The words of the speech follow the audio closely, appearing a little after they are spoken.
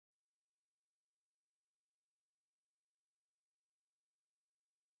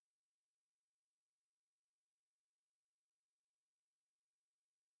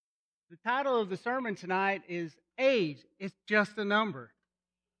The title of the sermon tonight is Age. It's just a number.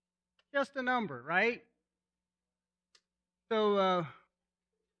 Just a number, right? So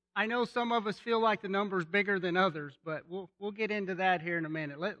I know some of us feel like the number's bigger than others, but we'll get into that here in a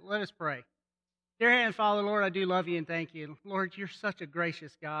minute. Let us pray. Dear Heavenly Father, Lord, I do love you and thank you. Lord, you're such a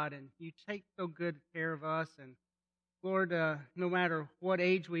gracious God, and you take so good care of us. And Lord, no matter what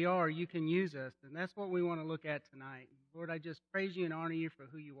age we are, you can use us, and that's what we want to look at tonight. Lord, I just praise you and honor you for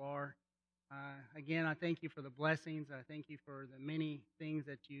who you are. Again, I thank you for the blessings. I thank you for the many things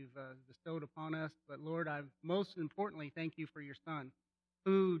that you've bestowed upon us. But Lord, I most importantly thank you for your Son,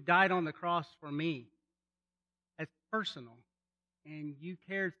 who died on the cross for me. That's personal. And you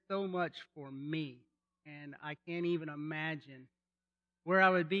cared so much for me. And I can't even imagine where I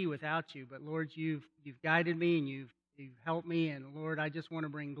would be without you. But Lord, you've guided me and you've helped me. And Lord, I just want to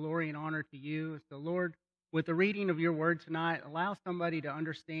bring glory and honor to you. So Lord, with the reading of your word tonight, allow somebody to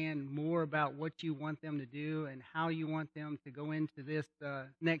understand more about what you want them to do and how you want them to go into this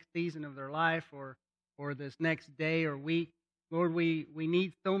next season of their life or this next day or week. Lord, we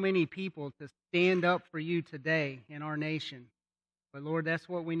need so many people to stand up for you today in our nation. But Lord, that's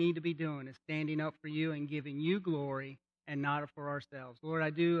what we need to be doing, is standing up for you and giving you glory and not for ourselves. Lord, I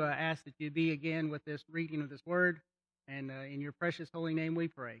do ask that you be again with this reading of this word. And in your precious holy name we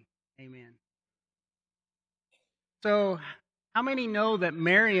pray. Amen. So, how many know that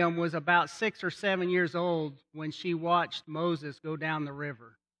Miriam was about 6 or 7 years old when she watched Moses go down the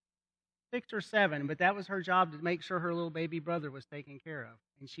river? 6 or 7, but that was her job, to make sure her little baby brother was taken care of.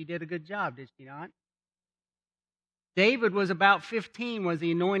 And she did a good job, did she not? David was about 15, was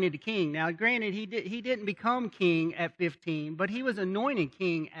the anointed king. Now, granted, he didn't become king at 15, but he was anointed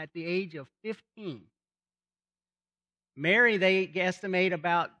king at the age of 15. Mary, they estimate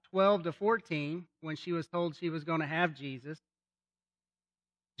about 12 to 14 when she was told she was going to have Jesus.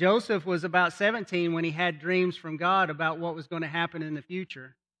 Joseph was about 17 when he had dreams from God about what was going to happen in the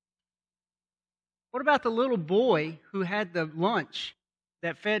future. What about the little boy who had the lunch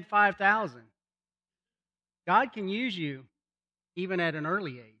that fed 5,000? God can use you even at an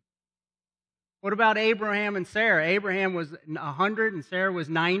early age. What about Abraham and Sarah? Abraham was 100 and Sarah was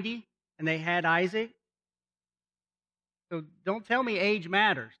 90, and they had Isaac. So don't tell me age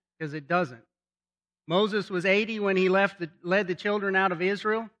matters, because it doesn't. Moses was 80 when he led the children out of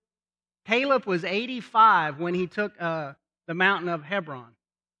Israel. Caleb was 85 when he took the mountain of Hebron.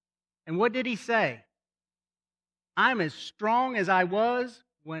 And what did he say? I'm as strong as I was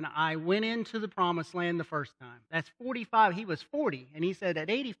when I went into the promised land the first time. That's 45. He was 40. And he said, at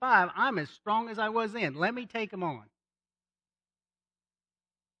 85, I'm as strong as I was then. Let me take him on.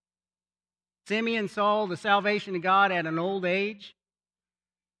 Simeon saw the salvation of God at an old age.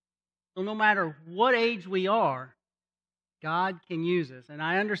 So no matter what age we are, God can use us. And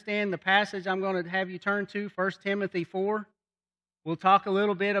I understand the passage I'm going to have you turn to, 1 Timothy 4. We'll talk a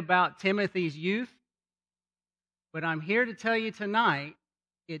little bit about Timothy's youth. But I'm here to tell you tonight,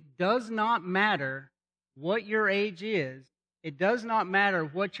 it does not matter what your age is. It does not matter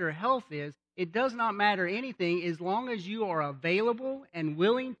what your health is. It does not matter anything. As long as you are available and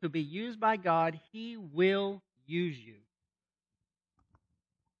willing to be used by God, He will use you.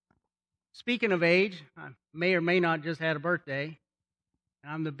 Speaking of age, I may or may not just had a birthday.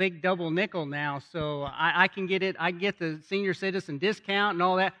 I'm the big double nickel now, so I can get it. I get the senior citizen discount and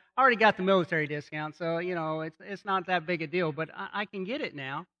all that. I already got the military discount, so, it's not that big a deal, but I can get it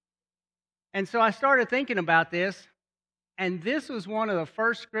now. And so I started thinking about this, and this was one of the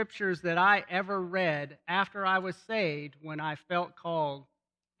first scriptures that I ever read after I was saved when I felt called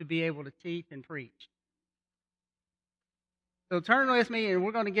to be able to teach and preach. So turn with me, and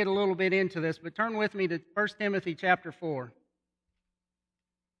we're going to get a little bit into this, but turn with me to 1 Timothy chapter 4.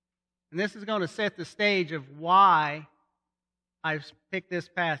 And this is going to set the stage of why I've picked this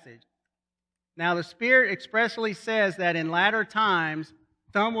passage. Now, the Spirit expressly says that in latter times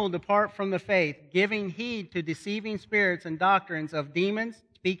some will depart from the faith, giving heed to deceiving spirits and doctrines of demons,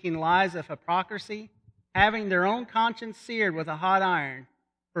 speaking lies of hypocrisy, having their own conscience seared with a hot iron,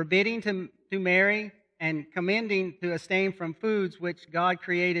 forbidding to marry, and commending to abstain from foods which God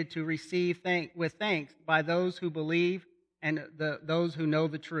created to receive with thanks by those who believe and those who know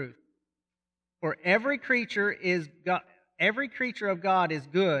the truth. For every creature of God is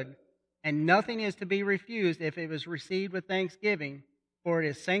good, and nothing is to be refused if it is received with thanksgiving, for it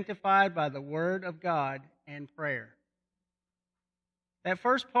is sanctified by the word of God and prayer. That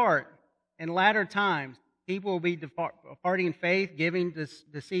first part, in latter times, people will be departing faith, giving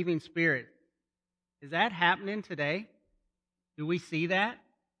deceiving spirits. Is that happening today? Do we see that?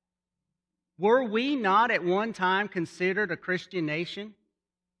 Were we not at one time considered a Christian nation?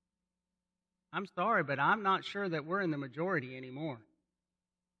 I'm sorry, but I'm not sure that we're in the majority anymore.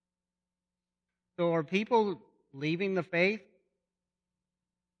 So are people leaving the faith?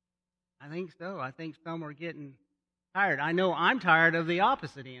 I think so. I think some are getting tired. I know I'm tired of the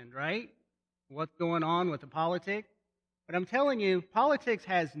opposite end, right? What's going on with the politics? But I'm telling you, politics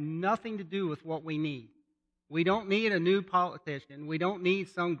has nothing to do with what we need. We don't need a new politician. We don't need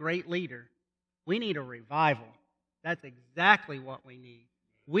some great leader. We need a revival. That's exactly what we need.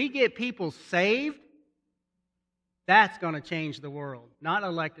 We get people saved, that's going to change the world, not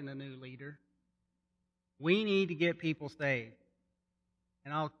electing a new leader. We need to get people saved.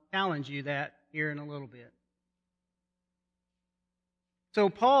 And I'll challenge you that here in a little bit. So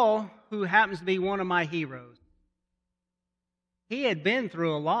Paul, who happens to be one of my heroes, he had been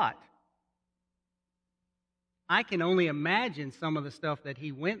through a lot. I can only imagine some of the stuff that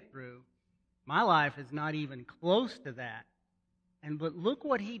he went through. My life is not even close to that. But look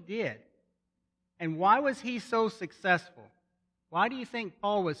what he did. And why was he so successful? Why do you think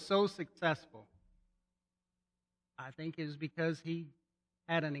Paul was so successful? I think it was because he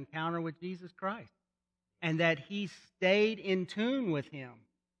had an encounter with Jesus Christ and that he stayed in tune with him.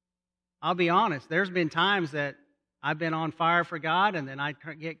 I'll be honest, there's been times that I've been on fire for God and then I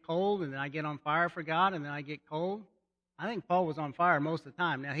get cold and then I get on fire for God and then I get cold. I think Paul was on fire most of the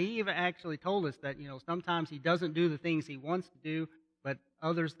time. Now, he even actually told us that, sometimes he doesn't do the things he wants to do, but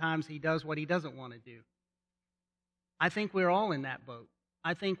other times he does what he doesn't want to do. I think we're all in that boat.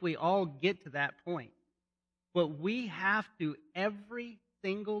 I think we all get to that point. But we have to, every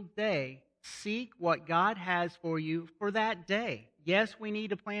single day, seek what God has for you for that day. Yes, we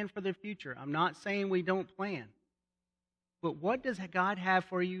need to plan for the future. I'm not saying we don't plan. But what does God have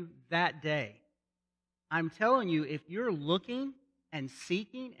for you that day? I'm telling you, if you're looking and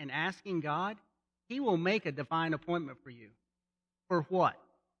seeking and asking God, He will make a divine appointment for you. For what?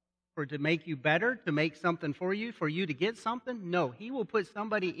 To make you better, to make something for you to get something? No, He will put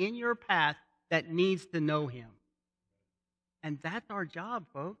somebody in your path that needs to know Him. And that's our job,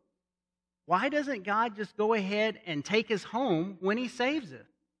 folks. Why doesn't God just go ahead and take us home when He saves us?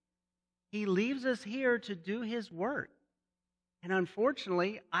 He leaves us here to do His work. And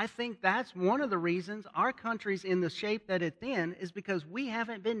unfortunately, I think that's one of the reasons our country's in the shape that it's in is because we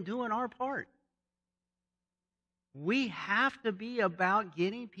haven't been doing our part. We have to be about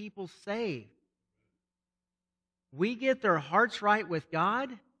getting people saved. We get their hearts right with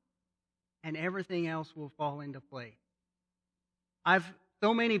God, and everything else will fall into place.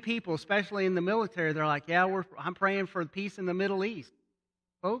 So many people, especially in the military, they're like, I'm praying for peace in the Middle East.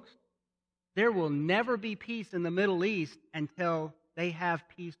 Folks, there will never be peace in the Middle East until they have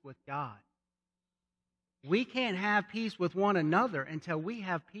peace with God. We can't have peace with one another until we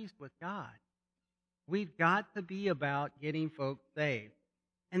have peace with God. We've got to be about getting folks saved.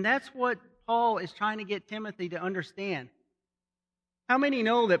 And that's what Paul is trying to get Timothy to understand. How many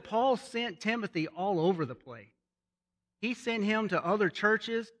know that Paul sent Timothy all over the place? He sent him to other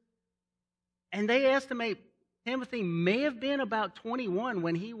churches, and they estimate Timothy may have been about 21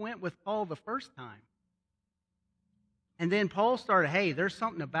 when he went with Paul the first time. And then Paul started, hey, there's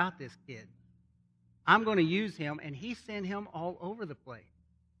something about this kid. I'm going to use him, and he sent him all over the place.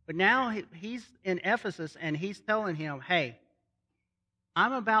 But now he's in Ephesus, and he's telling him, hey,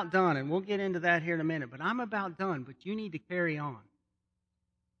 I'm about done, and we'll get into that here in a minute, but I'm about done, but you need to carry on.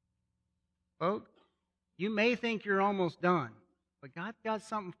 Folks, you may think you're almost done, but God's got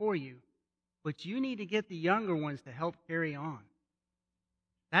something for you. But you need to get the younger ones to help carry on.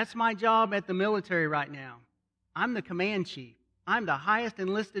 That's my job at the military right now. I'm the command chief. I'm the highest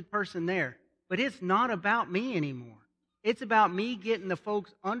enlisted person there. But it's not about me anymore. It's about me getting the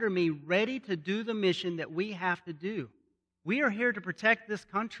folks under me ready to do the mission that we have to do. We are here to protect this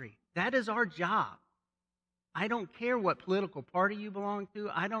country. That is our job. I don't care what political party you belong to.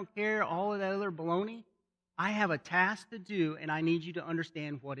 I don't care all of that other baloney. I have a task to do, and I need you to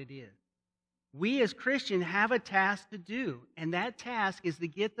understand what it is. We as Christians have a task to do, and that task is to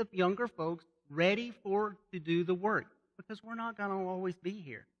get the younger folks ready to do the work, because we're not going to always be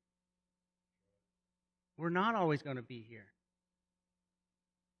here. We're not always going to be here.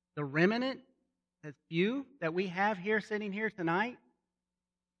 The remnant, that few that we have here sitting here tonight,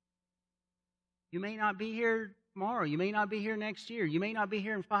 you may not be here tomorrow. You may not be here next year. You may not be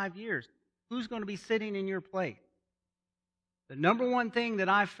here in 5 years. Who's going to be sitting in your place? The number one thing that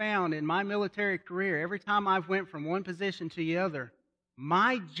I've found in my military career, every time I've went from one position to the other,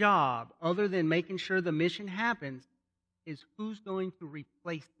 my job, other than making sure the mission happens, is who's going to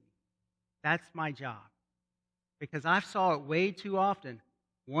replace me. That's my job. Because I saw it way too often.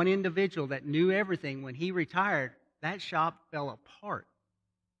 One individual that knew everything, when he retired, that shop fell apart.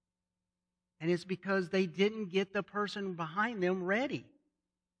 And it's because they didn't get the person behind them ready.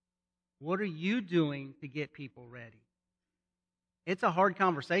 What are you doing to get people ready? It's a hard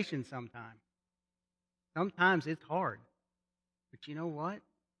conversation sometimes. Sometimes it's hard. But you know what?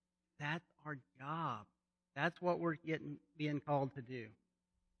 That's our job. That's what we're being called to do.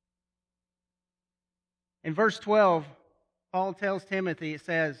 In verse 12, Paul tells Timothy, it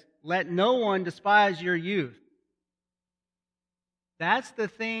says, "Let no one despise your youth." That's the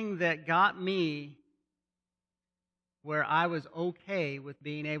thing that got me where I was okay with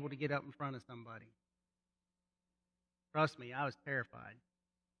being able to get up in front of somebody. Trust me, I was terrified.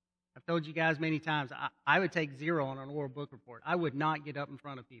 I've told you guys many times, I would take 0 on an oral book report. I would not get up in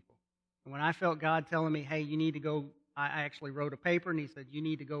front of people. And when I felt God telling me, hey, you need to go, I actually wrote a paper, and he said, you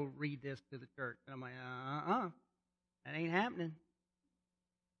need to go read this to the church. And I'm like, that ain't happening.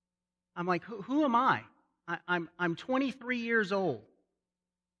 I'm like, who am I? I'm 23 years old.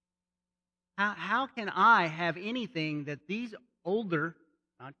 How can I have anything that these older,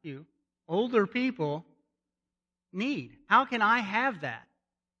 not you, older people need? How can I have that?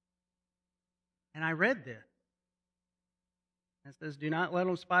 And I read this. It says, do not let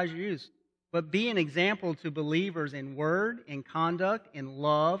them despise your youth, but be an example to believers in word, in conduct, in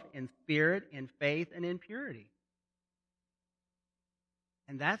love, in spirit, in faith, and in purity.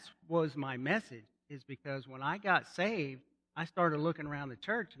 And that was my message, is because when I got saved, I started looking around the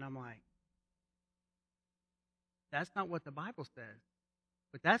church, and I'm like, that's not what the Bible says.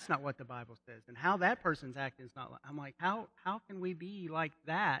 But that's not what the Bible says. And how that person's acting is not like, I'm like, how can we be like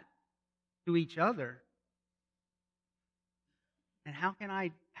that to each other? And how can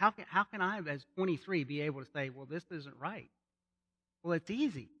I, as 23, be able to say, well, this isn't right? Well, it's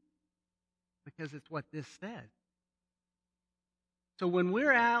easy, because it's what this says. So when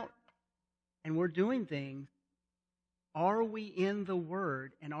we're out and we're doing things, are we in the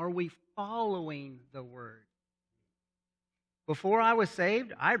Word, and are we following the Word? Before I was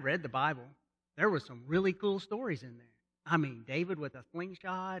saved, I read the Bible. There were some really cool stories in there. I mean, David with a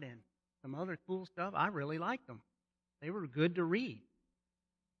slingshot and some other cool stuff. I really liked them. They were good to read.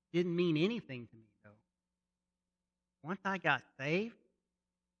 Didn't mean anything to me, though. Once I got saved,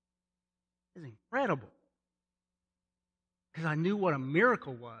 it was incredible, because I knew what a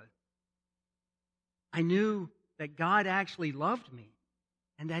miracle was. I knew that God actually loved me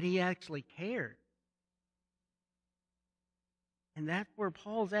and that He actually cared. And that's where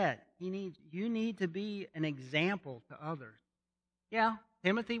Paul's at. You need to be an example to others. Yeah,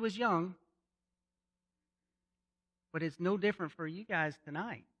 Timothy was young, but it's no different for you guys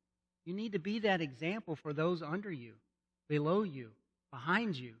tonight. You need to be that example for those under you, below you,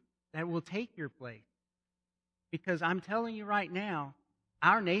 behind you, that will take your place. Because I'm telling you right now,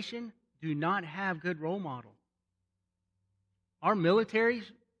 our nation do not have good role models. Our military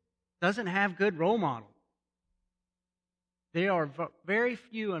doesn't have good role models. They are very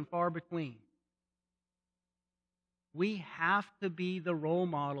few and far between. We have to be the role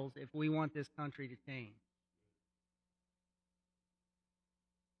models if we want this country to change.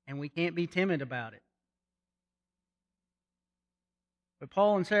 And we can't be timid about it. But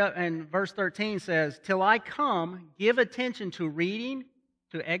Paul in verse 13 says, till I come, give attention to reading,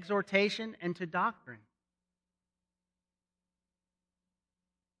 to exhortation, and to doctrine.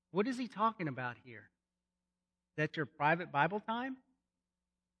 What is he talking about here? Is that your private Bible time?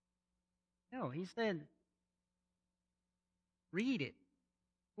 No, he said, read it.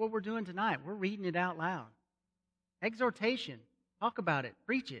 What we're doing tonight, we're reading it out loud. Exhortation, talk about it,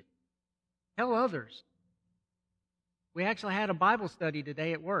 preach it, tell others. We actually had a Bible study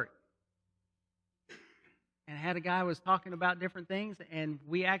today at work. And had a guy who was talking about different things, and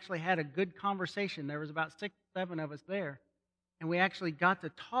we actually had a good conversation. There was about 6 or 7 of us there. And we actually got to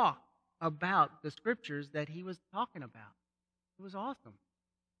talk about the scriptures that he was talking about. It was awesome.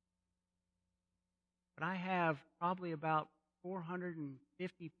 But I have probably about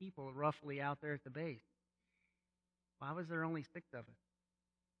 450 people roughly out there at the base. Why was there only 6 of us?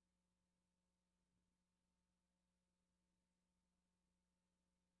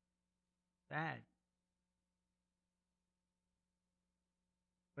 Sad.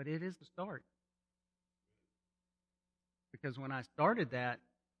 But it is the start. Because when I started that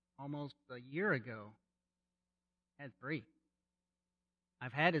almost a year ago, I had 3.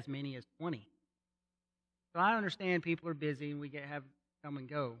 I've had as many as 20. So I understand people are busy and we have come and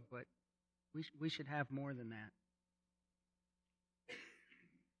go, but we should have more than that.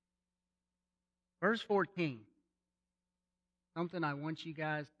 Verse 14. Something I want you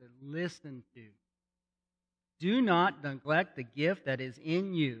guys to listen to. Do not neglect the gift that is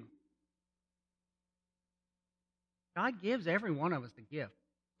in you. God gives every one of us a gift.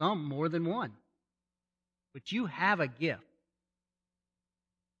 some more than one. But you have a gift.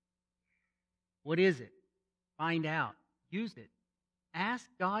 What is it? Find out. Use it. Ask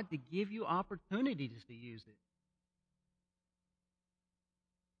God to give you opportunities to use it.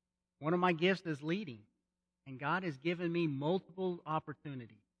 One of my gifts is leading, and God has given me multiple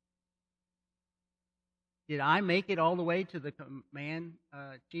opportunities. Did I make it all the way to the command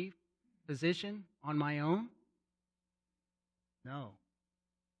chief position on my own? No.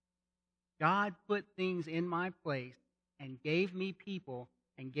 God put things in my place and gave me people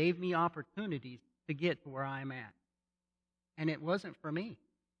and gave me opportunities to get to where I'm at. And it wasn't for me.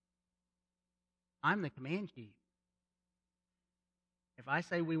 I'm the command chief. If I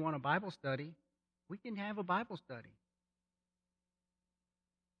say we want a Bible study, we can have a Bible study.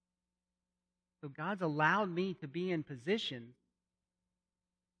 So God's allowed me to be in position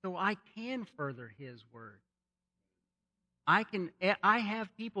so I can further His word. I have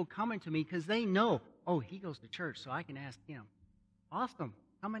people coming to me because they know, oh, he goes to church, so I can ask him. Awesome.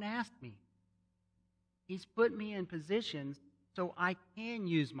 Come and ask me. He's put me in positions so I can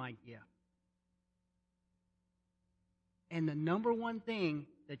use my gift. And the number one thing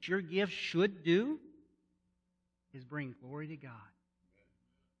that your gift should do is bring glory to God.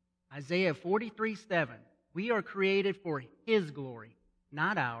 Isaiah 43:7. We are created for His glory,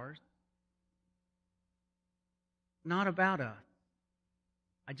 not ours. Not about us.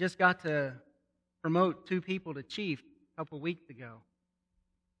 I just got to promote 2 people to chief a couple weeks ago.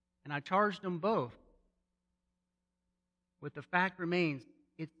 And I charged them both. But the fact remains,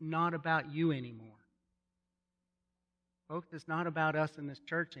 it's not about you anymore. Folks, it's not about us in this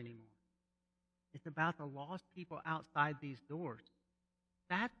church anymore. It's about the lost people outside these doors.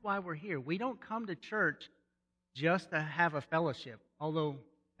 That's why we're here. We don't come to church just to have a fellowship. Although,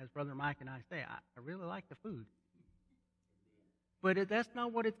 as Brother Mike and I say, I really like the food. But that's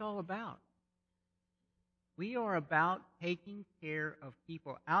not what it's all about. We are about taking care of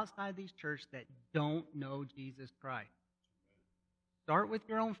people outside these churches that don't know Jesus Christ. Start with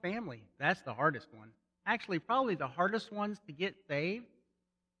your own family. That's the hardest one. Actually, probably the hardest ones to get saved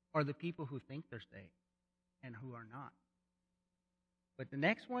are the people who think they're saved and who are not. But the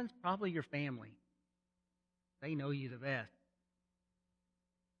next one's probably your family. They know you the best.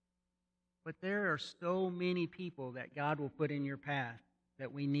 But there are so many people that God will put in your path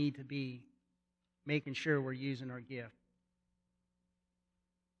that we need to be making sure we're using our gift.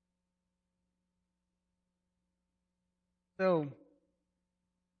 So,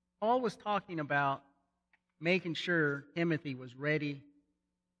 Paul was talking about making sure Timothy was ready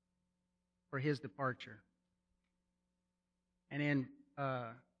for his departure. And in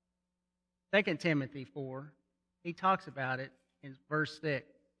 2 Timothy 4, he talks about it in verse 6.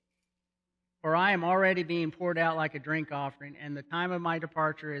 For I am already being poured out like a drink offering, and the time of my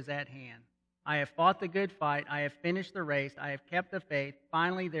departure is at hand. I have fought the good fight. I have finished the race. I have kept the faith.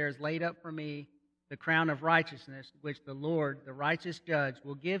 Finally, there is laid up for me the crown of righteousness, which the Lord, the righteous judge,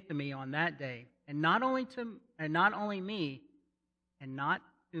 will give to me on that day. And not only me, and not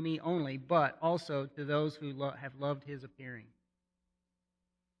to me only, but also to those who have loved his appearing.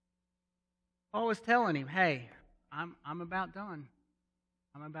 Paul was telling him, hey, I'm about done.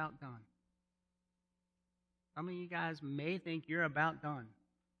 I'm about done. Some of you guys may think you're about done.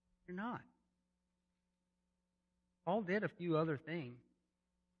 You're not. Paul did a few other things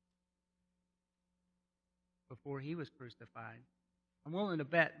before he was crucified. I'm willing to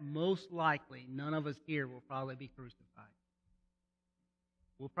bet most likely none of us here will probably be crucified.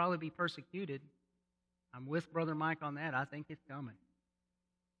 We'll probably be persecuted. I'm with Brother Mike on that. I think it's coming.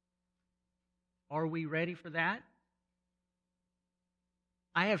 Are we ready for that?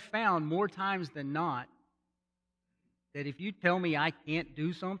 I have found more times than not that if you tell me I can't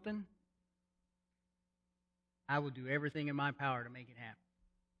do something, I will do everything in my power to make it happen.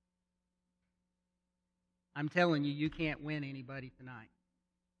 I'm telling you, you can't win anybody tonight.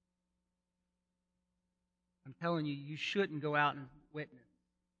 I'm telling you, you shouldn't go out and witness.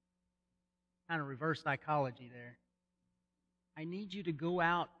 Kind of reverse psychology there. I need you to go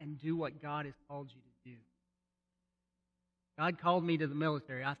out and do what God has called you to do. God called me to the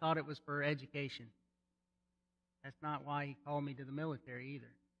military. I thought it was for education. That's not why He called me to the military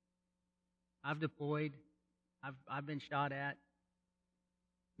either. I've deployed. I've been shot at.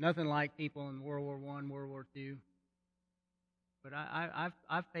 Nothing like people in World War I, World War II. But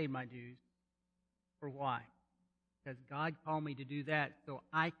I've paid my dues. For why? Because God called me to do that so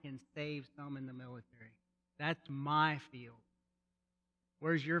I can save some in the military. That's my field.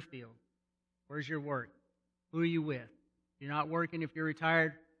 Where's your field? Where's your work? Who are you with? If you're not working, if you're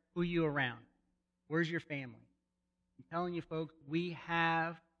retired, who are you around? Where's your family? I'm telling you, folks, we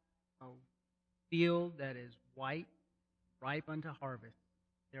have a field that is white, ripe unto harvest.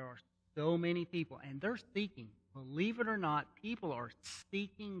 There are so many people, and they're seeking. Believe it or not, people are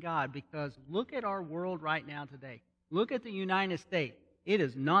seeking God, because look at our world right now today. Look at the United States. It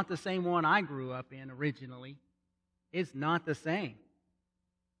is not the same one I grew up in originally. It's not the same.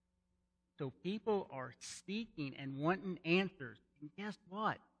 So people are seeking and wanting answers. And guess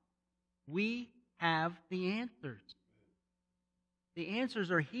what? We have the answers. The answers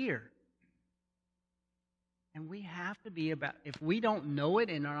are here. And we have to be about, if we don't know it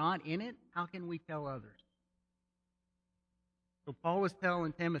and are not in it, how can we tell others? So Paul was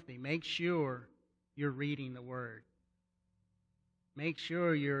telling Timothy, make sure you're reading the Word. Make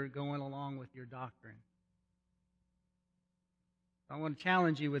sure you're going along with your doctrine. I want to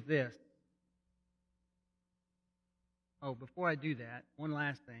challenge you with this. Oh, before I do that, one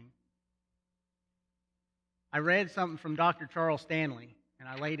last thing. I read something from Dr. Charles Stanley, and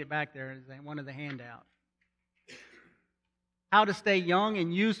I laid it back there as one of the handouts. How to stay young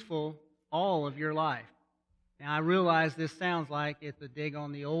and useful all of your life. Now, I realize this sounds like it's a dig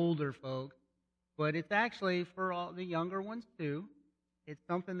on the older folks, but it's actually for all the younger ones too. It's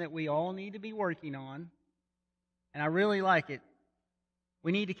something that we all need to be working on, and I really like it.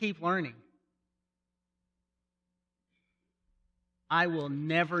 We need to keep learning. I will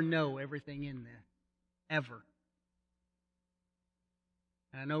never know everything in this, ever.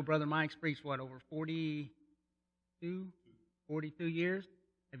 And I know Brother Mike's preached, over 42 years?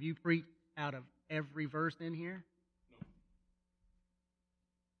 Have you preached out of every verse in here? No.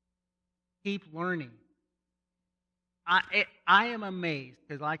 Keep learning. I am amazed,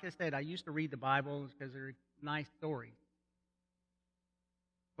 because like I said, I used to read the Bible because they're nice stories.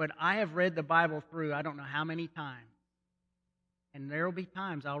 But I have read the Bible through I don't know how many times. And there will be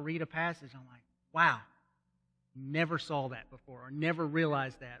times I'll read a passage, I'm like, wow, never saw that before, or never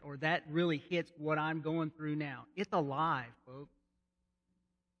realized that, or that really hits what I'm going through now. It's alive, folks.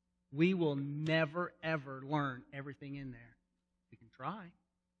 We will never, ever learn everything in there. We can try.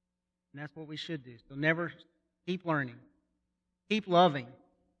 And that's what we should do. So never keep learning. Keep loving.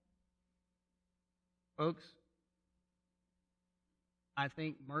 Folks, I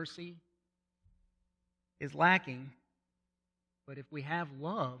think mercy is lacking. But if we have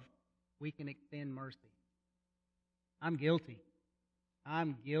love, we can extend mercy. I'm guilty.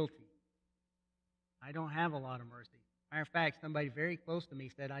 I'm guilty. I don't have a lot of mercy. Matter of fact, somebody very close to me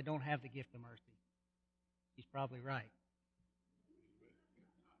said I don't have the gift of mercy. He's probably right.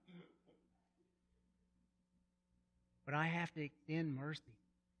 But I have to extend mercy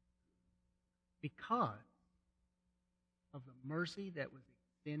because of the mercy that was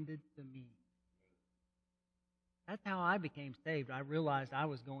extended to me. That's how I became saved. I realized I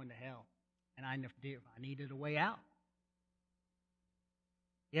was going to hell, and I needed a way out.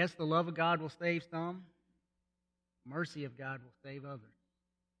 Yes, the love of God will save some. Mercy of God will save others.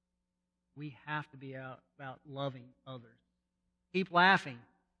 We have to be about loving others. Keep laughing.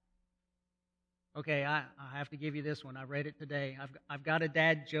 Okay, I have to give you this one. I read it today. I've got a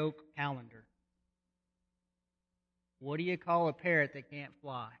dad joke calendar. What do you call a parrot that can't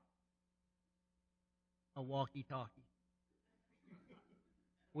fly? A walkie-talkie.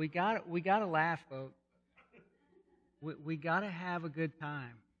 We got to laugh, folks. We got to have a good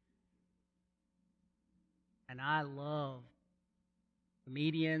time. And I love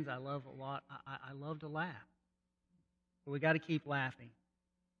comedians. I love a lot. I love to laugh. But we got to keep laughing.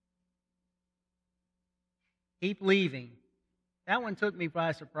 Keep leaving. That one took me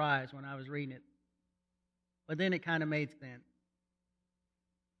by surprise when I was reading it. But then it kind of made sense.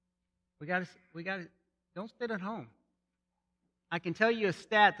 We got to don't sit at home. I can tell you a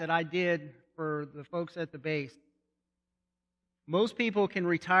stat that I did for the folks at the base. Most people can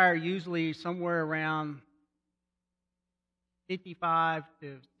retire usually somewhere around 55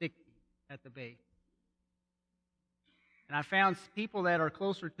 to 60 at the base. And I found people that are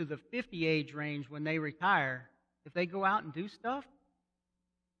closer to the 50 age range when they retire, if they go out and do stuff,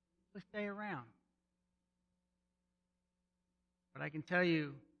 they stay around. But I can tell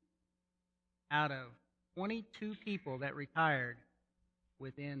you, out of 22 people that retired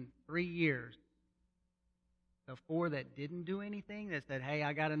within 3 years, the 4 that didn't do anything, that said, hey,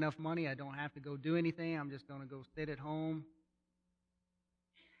 I got enough money, I don't have to go do anything, I'm just going to go sit at home,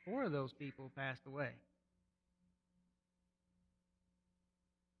 4 of those people passed away.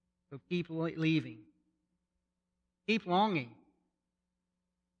 So keep leaving. Keep longing.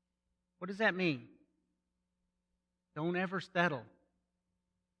 What does that mean? Don't ever settle.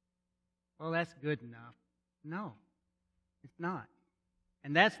 Well, that's good enough. No, it's not.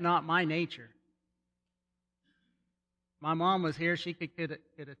 And that's not my nature. My mom was here. She could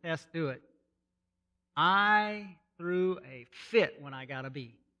attest to it. I threw a fit when I got a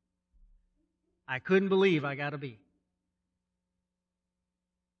B. I couldn't believe I got a B.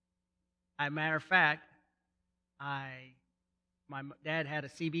 As a matter of fact, my dad had a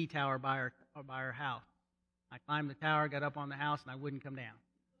CB tower by our house. I climbed the tower, got up on the house, and I wouldn't come down.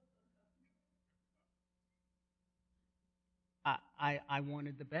 I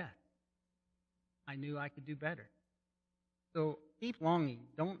wanted the best. I knew I could do better. So keep longing.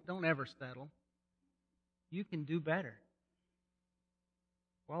 Don't ever settle. You can do better.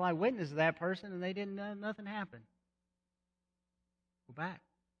 Well, I witnessed that person and they didn't. Nothing happened. Go back.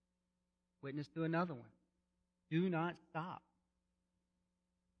 Witness to another one. Do not stop.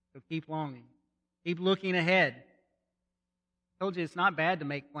 So keep longing. Keep looking ahead. I told you it's not bad to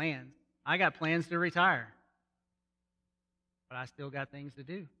make plans. I got plans to retire, but I still got things to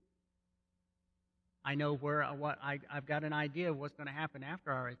do. I know I've got an idea of what's going to happen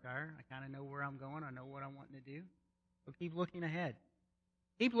after I retire. I kind of know where I'm going. I know what I'm wanting to do. So keep looking ahead.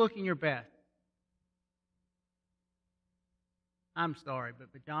 Keep looking your best. I'm sorry,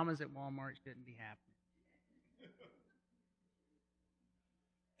 but pajamas at Walmart shouldn't be happening.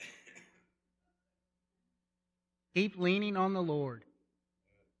 Keep leaning on the Lord.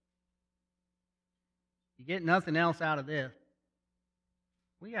 You get nothing else out of this.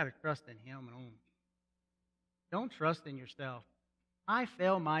 We got to trust in Him alone. Don't trust in yourself. I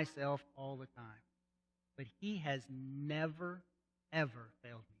fail myself all the time. But He has never, ever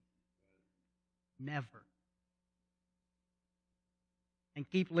failed me. Never. And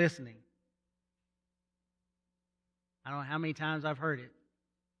keep listening. I don't know how many times I've heard it.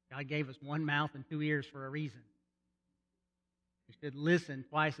 God gave us one mouth and 2 ears for a reason. We should listen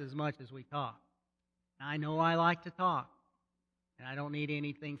twice as much as we talk. Now, I know I like to talk, and I don't need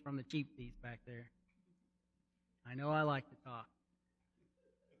anything from the cheap seats back there. I know I like to talk.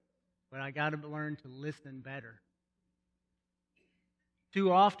 But I got to learn to listen better.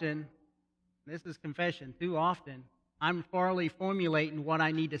 Too often, this is confession, too often, I'm thoroughly formulating what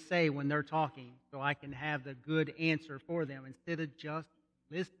I need to say when they're talking so I can have the good answer for them instead of just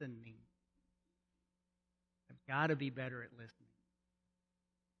listening. I've got to be better at listening.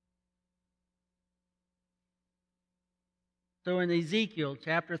 So in Ezekiel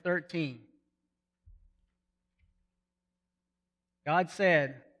chapter 13, God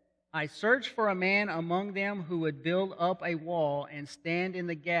said, I searched for a man among them who would build up a wall and stand in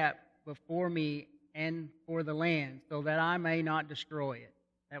the gap before me and for the land, so that I may not destroy it.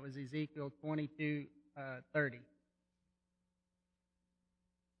 That was Ezekiel 22:30.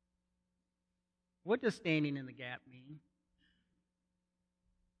 What does standing in the gap mean?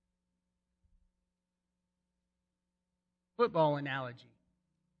 Football analogy.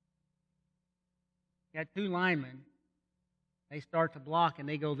 You got two linemen. They start to block and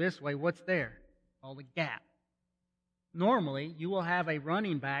they go this way. What's there? All the gap. Normally, you will have a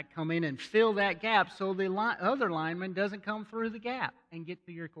running back come in and fill that gap so the other lineman doesn't come through the gap and get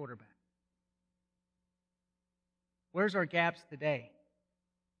to your quarterback. Where's our gaps today,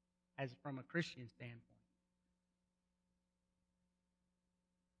 as from a Christian standpoint?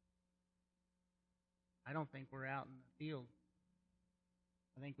 I don't think we're out in the field.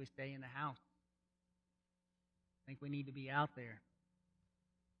 I think we stay in the house. I think we need to be out there.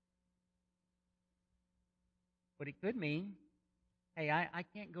 But it could mean, hey, I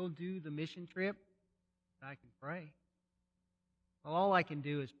can't go do the mission trip, but I can pray. Well, all I can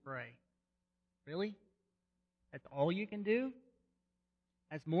do is pray. Really? That's all you can do?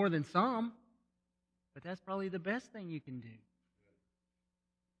 That's more than some, but that's probably the best thing you can do.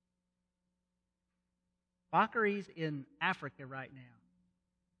 Bakari's in Africa right now.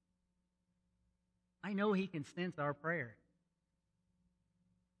 I know he can sense our prayer.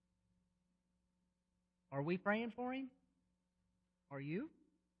 Are we praying for him? Are you?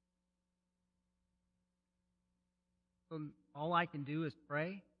 So all I can do is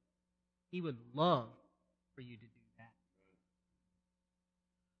pray. He would love for you to do that.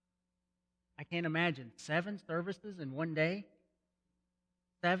 I can't imagine 7 services in one day.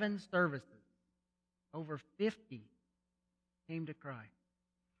 7 services. Over 50 came to Christ.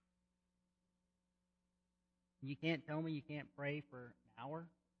 You can't tell me you can't pray for an hour,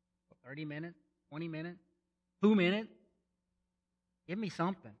 30 minutes, 20 minutes, 2 minutes. Give me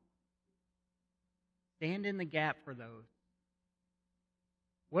something. Stand in the gap for those.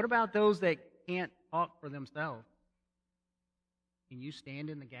 What about those that can't talk for themselves? Can you stand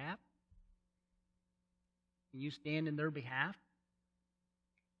in the gap? Can you stand in their behalf?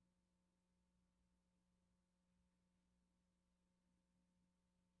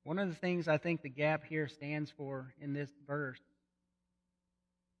 One of the things I think the gap here stands for in this verse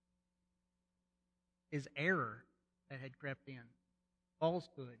is error that had crept in,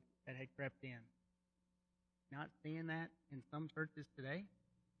 falsehood that had crept in. Not seeing that in some churches today?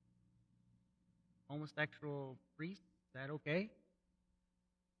 Homosexual priests, is that okay?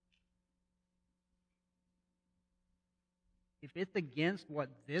 If it's against what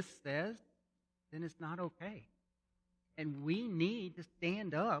this says, then it's not okay. And we need to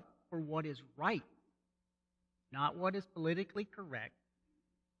stand up for what is right, not what is politically correct,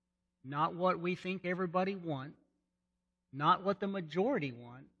 not what we think everybody wants, not what the majority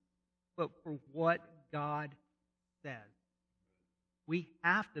want, but for what God says. We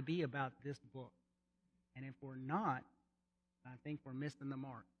have to be about this book. And if we're not, I think we're missing the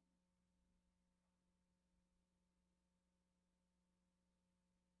mark.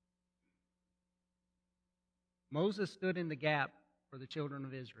 Moses stood in the gap for the children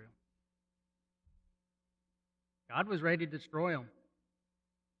of Israel. God was ready to destroy them.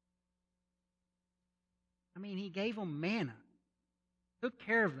 I mean, he gave them manna, took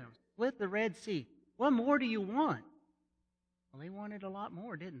care of them, split the Red Sea. What more do you want? Well, they wanted a lot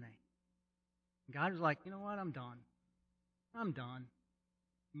more, didn't they? And God was like, you know what? I'm done. I'm done.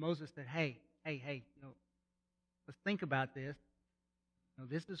 Moses said, hey, let's think about this.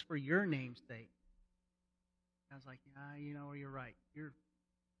 This is for your name's sake. I was like, yeah, you're right.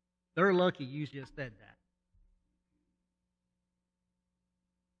 They're lucky you just said that.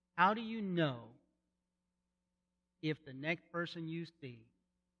 How do you know if the next person you see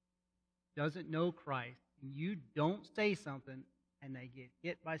doesn't know Christ and you don't say something and they get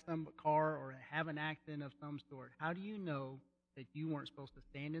hit by some car or have an accident of some sort? How do you know that you weren't supposed to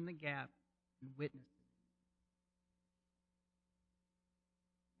stand in the gap and witness it?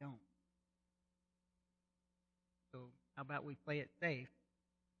 Don't. So how about we play it safe,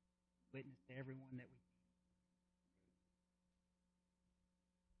 witness to everyone that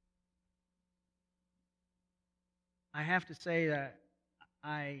we can. I have to say that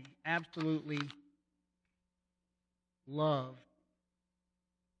I absolutely love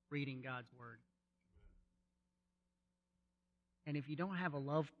reading God's Word. And if you don't have a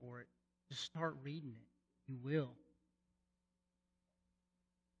love for it, just start reading it. You will.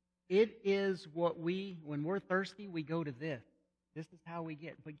 It is what when we're thirsty, we go to this. This is how we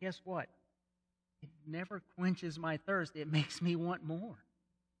get. But guess what? It never quenches my thirst. It makes me want more.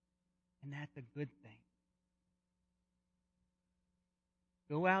 And that's a good thing.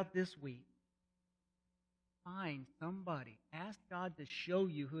 Go out this week. Find somebody. Ask God to show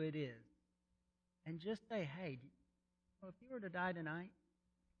you who it is. And just say, hey, if you were to die tonight,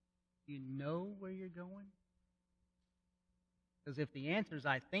 do you know where you're going? Because if the answer is,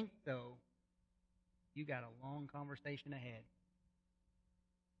 I think so, you got a long conversation ahead.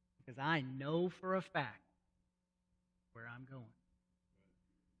 Because I know for a fact where I'm going.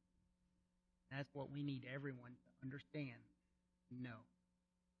 That's what we need everyone to understand, know.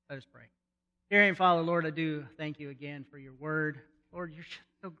 Let us pray. Dear Heavenly Father, Lord, I do thank you again for your word. Lord, you're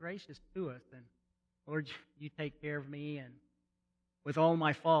so gracious to us. And Lord, you take care of me. And with all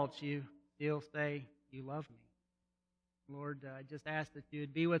my faults, you still say you love me. Lord, I just ask that you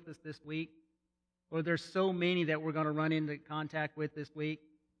would be with us this week. Lord, there's so many that we're going to run into contact with this week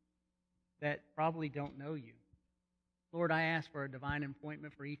that probably don't know you. Lord, I ask for a divine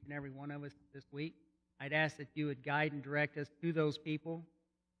appointment for each and every one of us this week. I'd ask that you would guide and direct us to those people.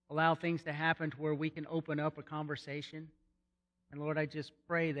 Allow things to happen to where we can open up a conversation. And Lord, I just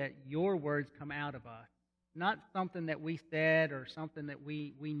pray that your words come out of us. Not something that we said or something that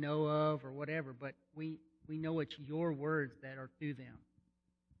we know of or whatever, but we know it's your words that are to them.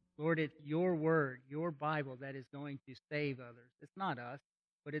 Lord, it's your word, your Bible that is going to save others. It's not us,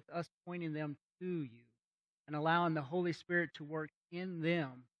 but it's us pointing them to you and allowing the Holy Spirit to work in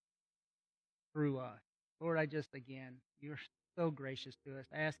them through us. Lord, you're so gracious to us.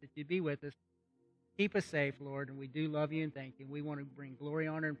 I ask that you be with us. Keep us safe, Lord, and we do love you and thank you. We want to bring glory,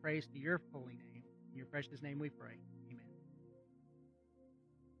 honor, and praise to your holy name. In your precious name we pray. Amen.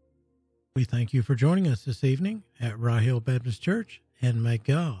 We thank you for joining us this evening at Rye Hill Baptist Church, and may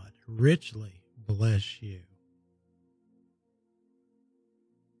God richly bless you.